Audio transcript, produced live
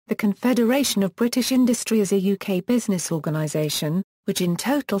The Confederation of British Industry is a UK business organisation, which in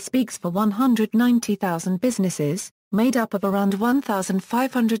total speaks for 190,000 businesses, made up of around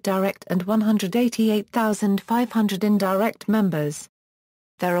 1,500 direct and 188,500 indirect members.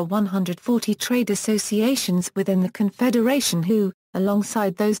 There are 140 trade associations within the Confederation who,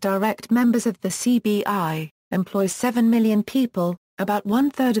 alongside those direct members of the CBI, employ 7 million people, about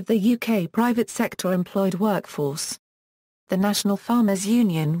one-third of the UK private sector employed workforce. The National Farmers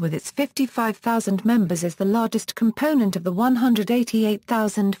Union with its 55,000 members is the largest component of the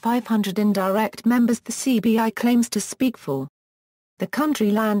 188,500 indirect members the CBI claims to speak for. The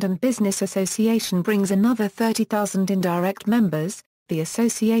Country Land and Business Association brings another 30,000 indirect members, the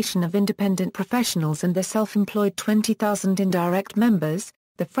Association of Independent Professionals and the Self-Employed 20,000 indirect members,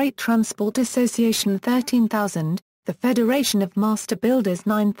 the Freight Transport Association 13,000, the Federation of Master Builders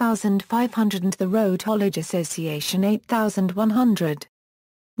 9,500 and the Road Haulage Association 8,100.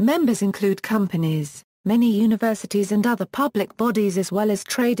 Members include companies, many universities and other public bodies as well as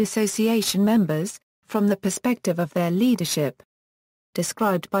trade association members, from the perspective of their leadership.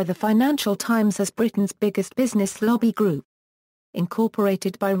 Described by the Financial Times as Britain's biggest business lobby group.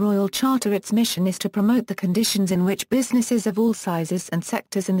 Incorporated by Royal Charter, its mission is to promote the conditions in which businesses of all sizes and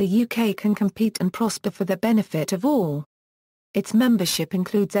sectors in the UK can compete and prosper for the benefit of all. Its membership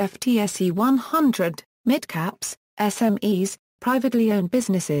includes FTSE 100, mid-caps, SMEs, privately owned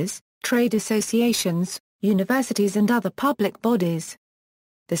businesses, trade associations, universities and other public bodies.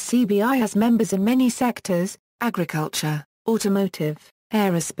 The CBI has members in many sectors: agriculture, automotive,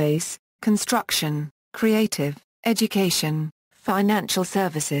 aerospace, construction, creative, education, financial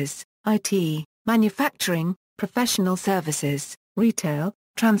services, IT, manufacturing, professional services, retail,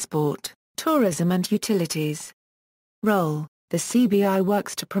 transport, tourism and utilities. Role: the CBI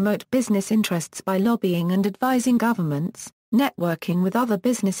works to promote business interests by lobbying and advising governments, networking with other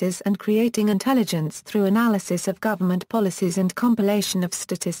businesses and creating intelligence through analysis of government policies and compilation of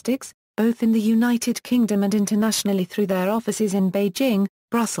statistics, both in the United Kingdom and internationally through their offices in Beijing,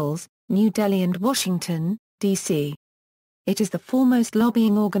 Brussels, New Delhi and Washington, D.C. It is the foremost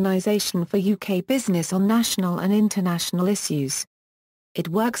lobbying organisation for UK business on national and international issues. It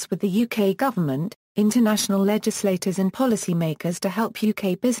works with the UK government, international legislators and policymakers to help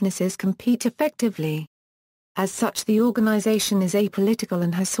UK businesses compete effectively. As such, the organisation is apolitical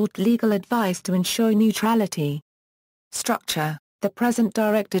and has sought legal advice to ensure neutrality. Structure: the present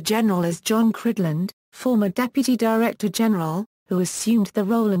Director General is John Cridland, former Deputy Director General, who assumed the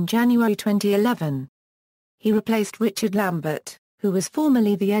role in January 2011. He replaced Richard Lambert, who was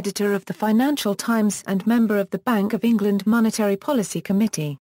formerly the editor of the Financial Times and member of the Bank of England Monetary Policy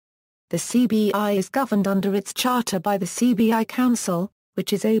Committee. The CBI is governed under its charter by the CBI Council,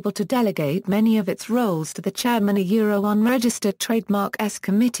 which is able to delegate many of its roles to the chairman of Euro Unregistered Trademark S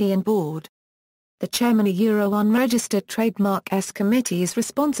Committee and Board. The chairman of Euro Unregistered Trademark S Committee is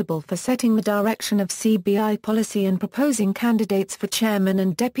responsible for setting the direction of CBI policy and proposing candidates for chairman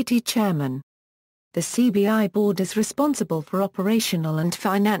and deputy chairman. The CBI board is responsible for operational and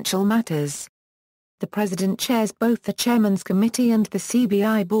financial matters. The President chairs both the Chairman's Committee and the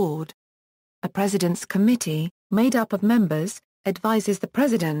CBI board. A President's Committee, made up of members, advises the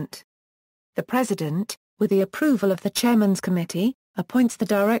President. The President, with the approval of the Chairman's Committee, appoints the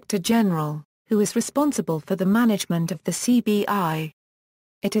Director General, who is responsible for the management of the CBI.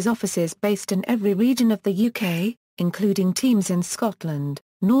 It has offices based in every region of the UK, including teams in Scotland,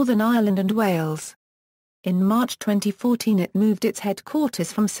 Northern Ireland and Wales. In March 2014 it moved its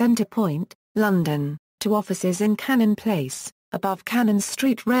headquarters from Centre Point, London, to offices in Cannon Place, above Cannon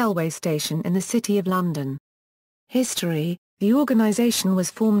Street railway station in the City of London. History: the organisation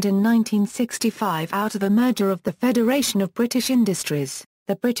was formed in 1965 out of a merger of the Federation of British Industries,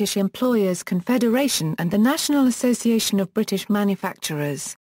 the British Employers' Confederation and the National Association of British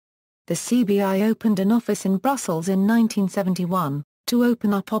Manufacturers. The CBI opened an office in Brussels in 1971, to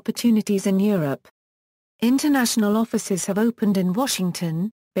open up opportunities in Europe. International offices have opened in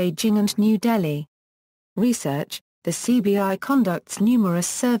Washington, Beijing and New Delhi. Research: the CBI conducts numerous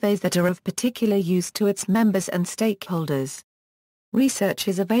surveys that are of particular use to its members and stakeholders. Research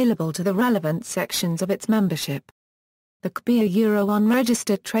is available to the relevant sections of its membership. The CBI Euro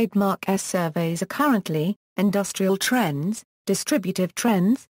Unregistered Trademark S surveys are currently: industrial trends, distributive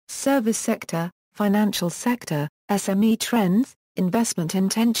trends, service sector, financial sector, SME trends, investment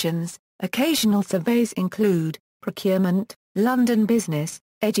intentions. Occasional surveys include procurement, London business,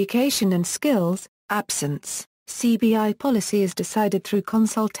 education and skills, absence. CBI policy is decided through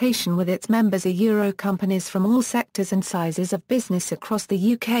consultation with its members. Euro companies from all sectors and sizes of business across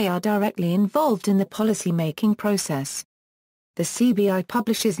the UK are directly involved in the policy-making process. The CBI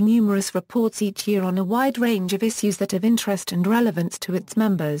publishes numerous reports each year on a wide range of issues that have interest and relevance to its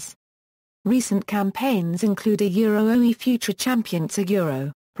members. Recent campaigns include a Euro-OE Future Champions a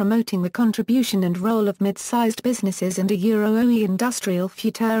Euro, promoting the contribution and role of mid-sized businesses, and a Euro-OE Industrial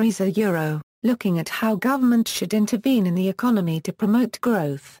Futures a Euro, looking at how government should intervene in the economy to promote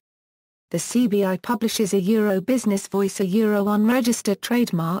growth. The CBI publishes a Euro Business Voice a Euro Unregistered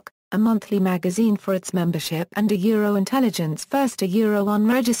Trademark, a monthly magazine for its membership, and a Euro Intelligence First a Euro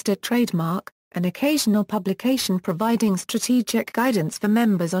Unregistered Trademark, an occasional publication providing strategic guidance for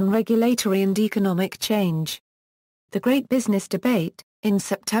members on regulatory and economic change. The Great Business Debate. In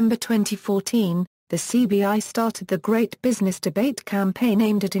September 2014, the CBI started the Great Business Debate campaign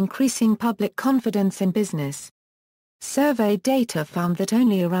aimed at increasing public confidence in business. Survey data found that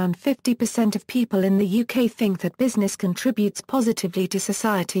only around 50% of people in the UK think that business contributes positively to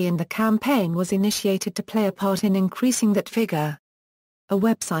society, and the campaign was initiated to play a part in increasing that figure. A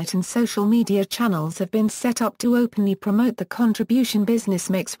website and social media channels have been set up to openly promote the contribution business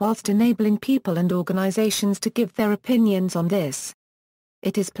makes, whilst enabling people and organisations to give their opinions on this.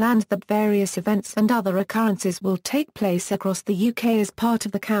 It is planned that various events and other occurrences will take place across the UK as part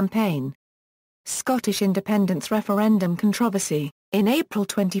of the campaign. Scottish independence referendum controversy. In April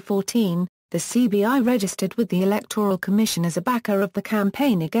 2014, the CBI registered with the Electoral Commission as a backer of the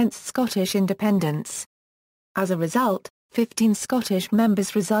campaign against Scottish independence. As a result, 15 Scottish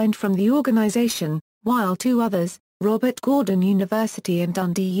members resigned from the organisation, while 2 others, Robert Gordon University and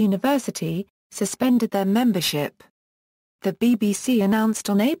Dundee University, suspended their membership. The BBC announced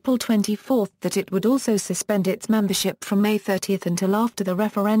on April 24 that it would also suspend its membership from May 30 until after the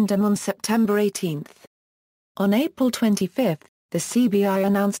referendum on September 18. On April 25, the CBI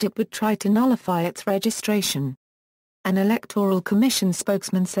announced it would try to nullify its registration. An Electoral Commission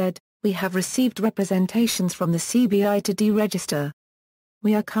spokesman said, "We have received representations from the CBI to deregister.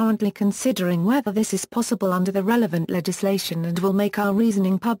 We are currently considering whether this is possible under the relevant legislation, and will make our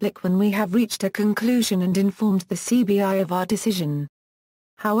reasoning public when we have reached a conclusion and informed the CBI of our decision."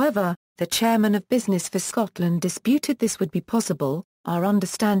 However, the chairman of Business for Scotland disputed this would be possible. "Our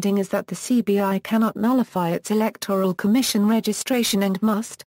understanding is that the CBI cannot nullify its Electoral Commission registration and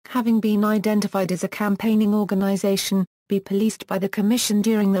must, having been identified as a campaigning organisation, be policed by the Commission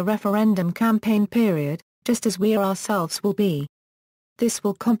during the referendum campaign period, just as we ourselves will be. This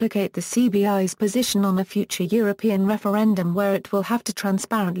will complicate the CBI's position on a future European referendum, where it will have to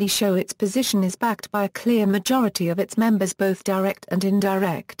transparently show its position is backed by a clear majority of its members, both direct and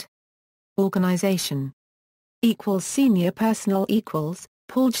indirect." Organisation. Senior personnel.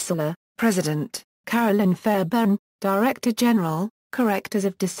 Paul Gsela, President, Carolyn Fairbairn, Director General, correct as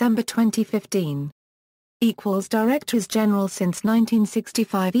of December 2015. Directors General since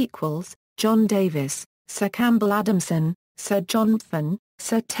 1965. John Davis, Sir Campbell Adamson, Sir John Pfan,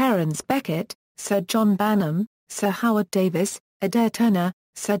 Sir Terence Beckett, Sir John Banham, Sir Howard Davis, Adair Turner,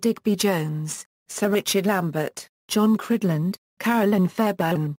 Sir Digby Jones, Sir Richard Lambert, John Cridland, Carolyn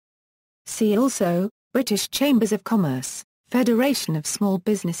Fairbairn. See also, British Chambers of Commerce, Federation of Small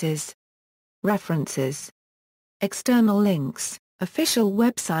Businesses. References. External links, official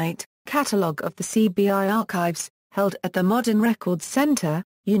website, Catalogue of the CBI Archives, held at the Modern Records Centre,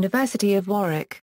 University of Warwick.